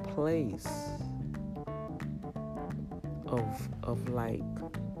that place of like,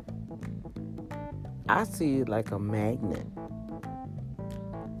 I see it like a magnet.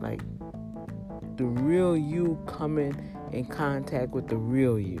 Like the real you coming in contact with the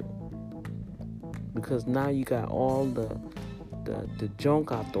real you. Because now you got all the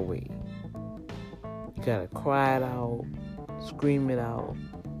junk out the way. You gotta cry it out, scream it out.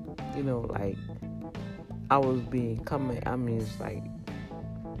 Like I was it's like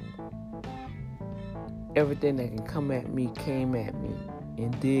everything that can come at me came at me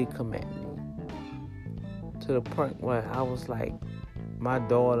and did come at me. To the point where I was like, my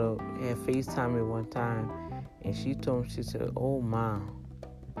daughter had FaceTime me one time, and she told me, she said, oh, Mom,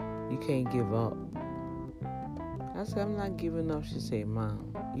 you can't give up. I said, I'm not giving up. She said,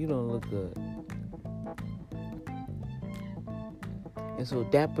 Mom, you don't look good. And so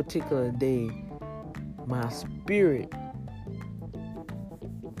that particular day, my spirit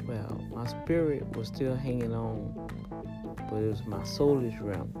was still hanging on, but it was my soulish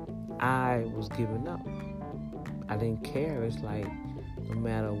realm. I was giving up. I didn't care. It's like, no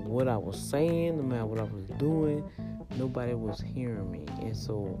matter what I was saying, no matter what I was doing, nobody was hearing me. And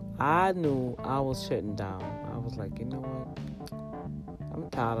so I knew I was shutting down. I was like, you know what? I'm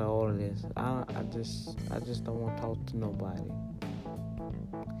tired of all of this. I just don't want to talk to nobody.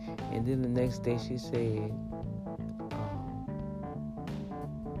 And then the next day she said,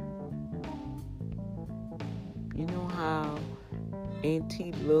 you know how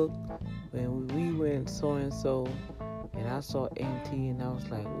Auntie looked when we went so-and-so, and I saw Auntie, and I was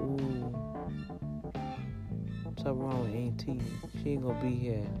like, ooh, something wrong with Auntie. She ain't gonna be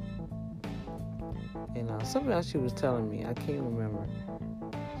here. And something else she was telling me, I can't remember.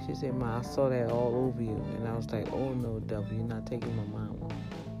 She said, Ma, I saw that all over you. And I was like, oh no, devil, you're not taking my mama.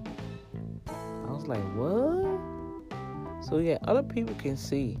 I was like, what? So yeah, other people can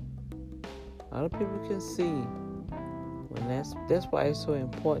see. Other people can see When that's why it's so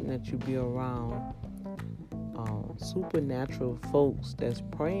important that you be around supernatural folks that's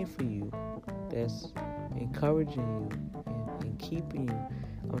praying for you, that's encouraging you and keeping you.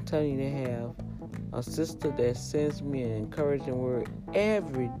 I'm telling you, they have a sister that sends me an encouraging word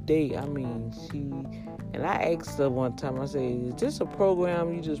every day. I mean, and I asked her one time, I said, is this a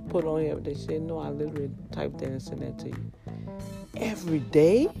program you just put on here? They said, no, I literally typed that and sent that to you. Every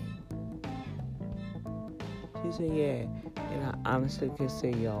day? She said, yeah. And I honestly can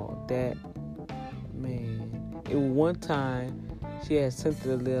say, y'all, that, man, it was one time she had sent it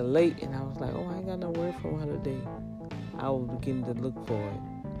a little late, and I was like, oh, I ain't got no word from her today. I was beginning to look for it.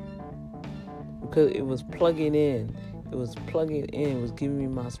 Because it was plugging in. It was giving me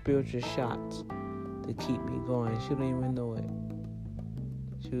my spiritual shots to keep me going. She didn't even know it.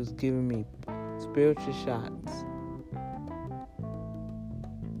 She was giving me spiritual shots.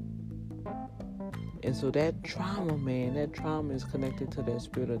 And so that trauma, man, that trauma is connected to that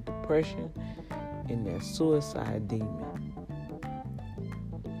spirit of depression and that suicide demon.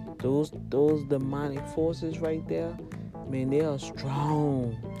 Those demonic forces right there, man, they are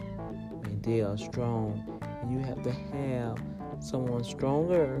strong. Man, they are strong. And you have to have someone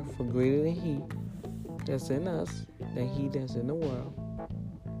stronger for greater than he that's in us, than he that's in the world.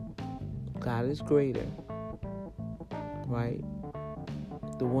 God is greater, right?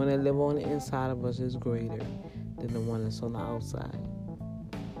 The one that lives on the inside of us is greater than the one that's on the outside.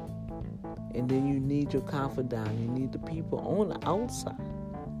 And then you need your confidant. You need the people on the outside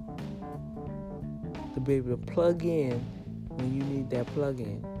to be able to plug in when you need that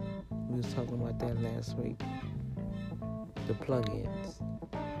plug-in. We was talking about that last week. The plug-ins.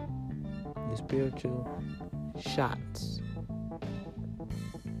 Your spiritual shots.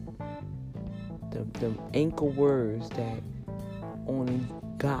 The anchor words that only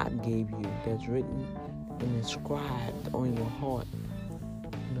God gave you, that's written and inscribed on your heart.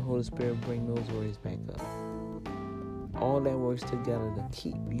 And the Holy Spirit bring those words back up. All that works together to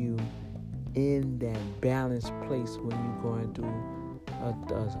keep you in that balanced place when you're going through a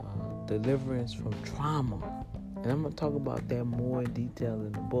deliverance from trauma. And I'm going to talk about that more in detail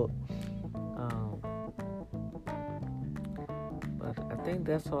in the book. But I think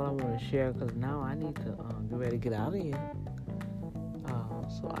that's all I want to share, because now I need to get ready to get out of here.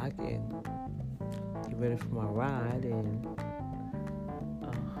 So I can get ready for my ride, and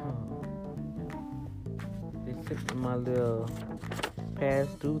they sent me my little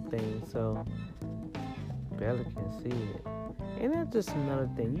past due thing, so barely can see it. And that's just another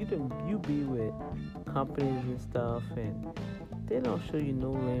thing. You be with companies and stuff, and they don't show you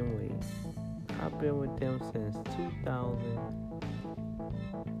no laneway. I've been with them since 2015.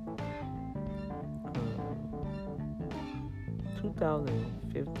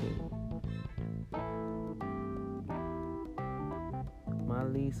 My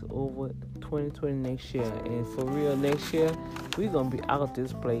lease over 2020 next year, and for real, next year we gonna be out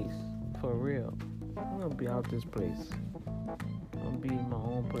this place. For real, I'm gonna be out this place. I'm gonna be in my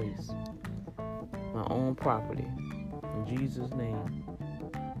own place, my own property. In Jesus' name.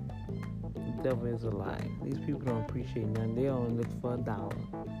 The devil is a lie. These people don't appreciate nothing. They only look for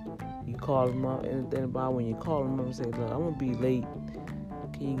 $1. You call them up, and then about when you call them up and say, look, I'm gonna be late.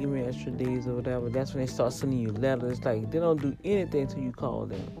 Can you give me extra days or whatever? That's when they start sending you letters. Like, they don't do anything until you call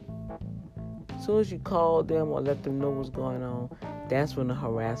them. As soon as you call them or let them know what's going on, that's when the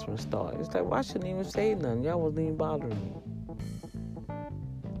harassment starts. It's like, well, I shouldn't even say nothing. Y'all wasn't even bothering me.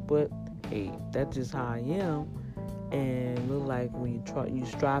 But hey, that's just how I am. And look like when you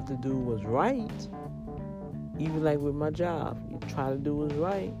strive to do what's right, even like with my job, you try to do what's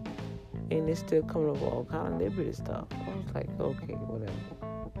right, and it's still coming up with all kind of liberty stuff. I was like, okay, whatever.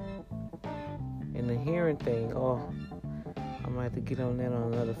 And the hearing thing, I might have to get on that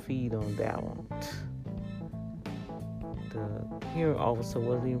on another feed on that one. The hearing officer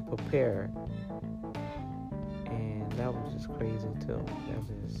wasn't even prepared, and that was just crazy too. That was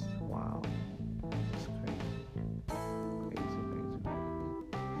just wow. That was just crazy.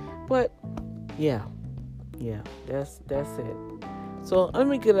 But yeah, that's it. So let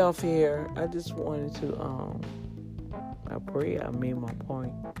me get off here. I just wanted to I pray I made my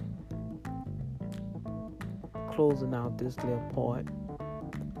point. Closing out this little part,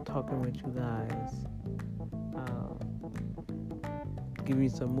 talking with you guys. Give you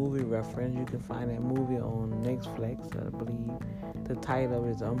some movie reference. You can find that movie on Netflix, I believe. The title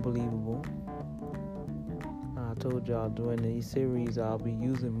is Unbelievable. I told y'all during these series I'll be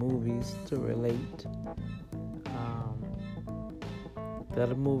using movies to relate. The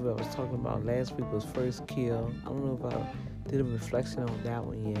other movie I was talking about last week was First Kill. I don't know if I did a reflection on that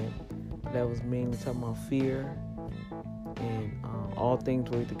one yet. But that was mainly talking about fear all things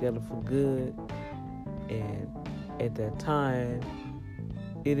work together for good. And at that time,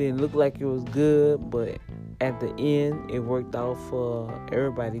 it didn't look like it was good, but at the end, it worked out for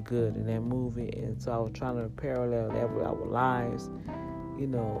everybody good in that movie. And so I was trying to parallel that with our lives.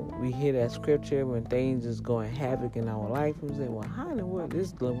 We hear that scripture when things is going havoc in our life. We say, well, how in the world this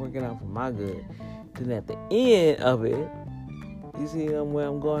is working out for my good? Then at the end of it, you see where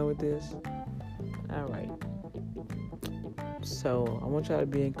I'm going with this? All right. So I want y'all to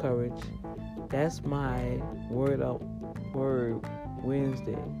be encouraged. That's my Word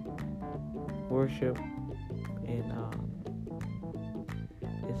Wednesday worship. And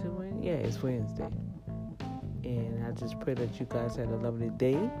is it Wednesday? Yeah, it's Wednesday. And I just pray that you guys had a lovely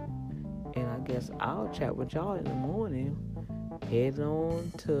day. And I guess I'll chat with y'all in the morning. Head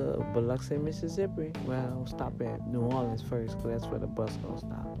on to Biloxi, Mississippi. Well, I'll stop at New Orleans first, because that's where the bus gonna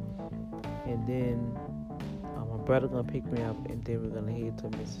stop. And then my brother gonna pick me up, and then we're gonna head to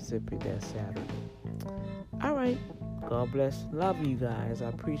Mississippi that Saturday. All right. God bless. Love you guys. I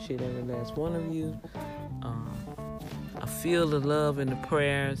appreciate every last one of you. I feel the love and the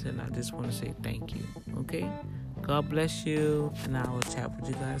prayers, and I just want to say thank you. Okay? God bless you, and I will chat with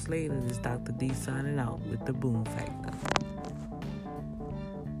you guys later. This is Dr. D signing out with the Boom Factor.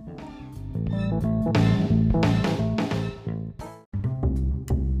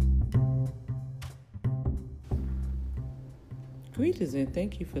 Greetings and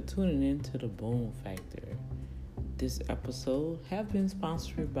thank you for tuning in to the Boom Factor. This episode has been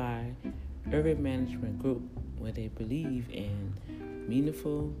sponsored by Urban Management Group, where they believe in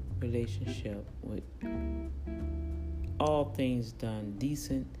meaningful relationship with all things done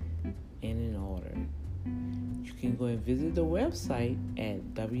decent and in order. You can go and visit the website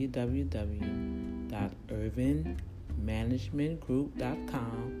at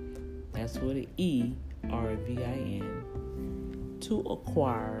www.urbanmanagementgroup.com. That's with an ERVIN, to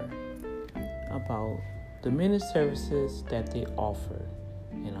acquire about the many services that they offer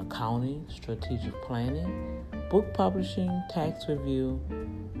in accounting, strategic planning, book publishing, tax review,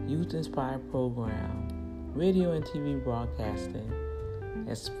 youth-inspired program, radio and TV broadcasting.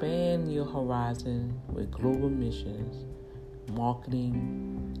 Expand your horizon with global missions,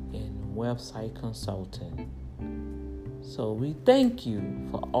 marketing, and website consulting. So we thank you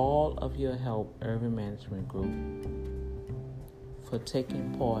for all of your help, Urban Management Group, for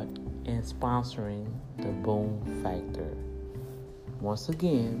taking part in sponsoring the Boom Factor. Once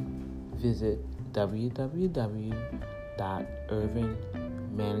again, visit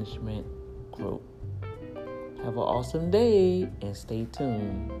www.urbanmanagementgroup. Have an awesome day and stay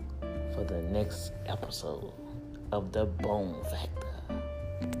tuned for the next episode of the Boom Factor.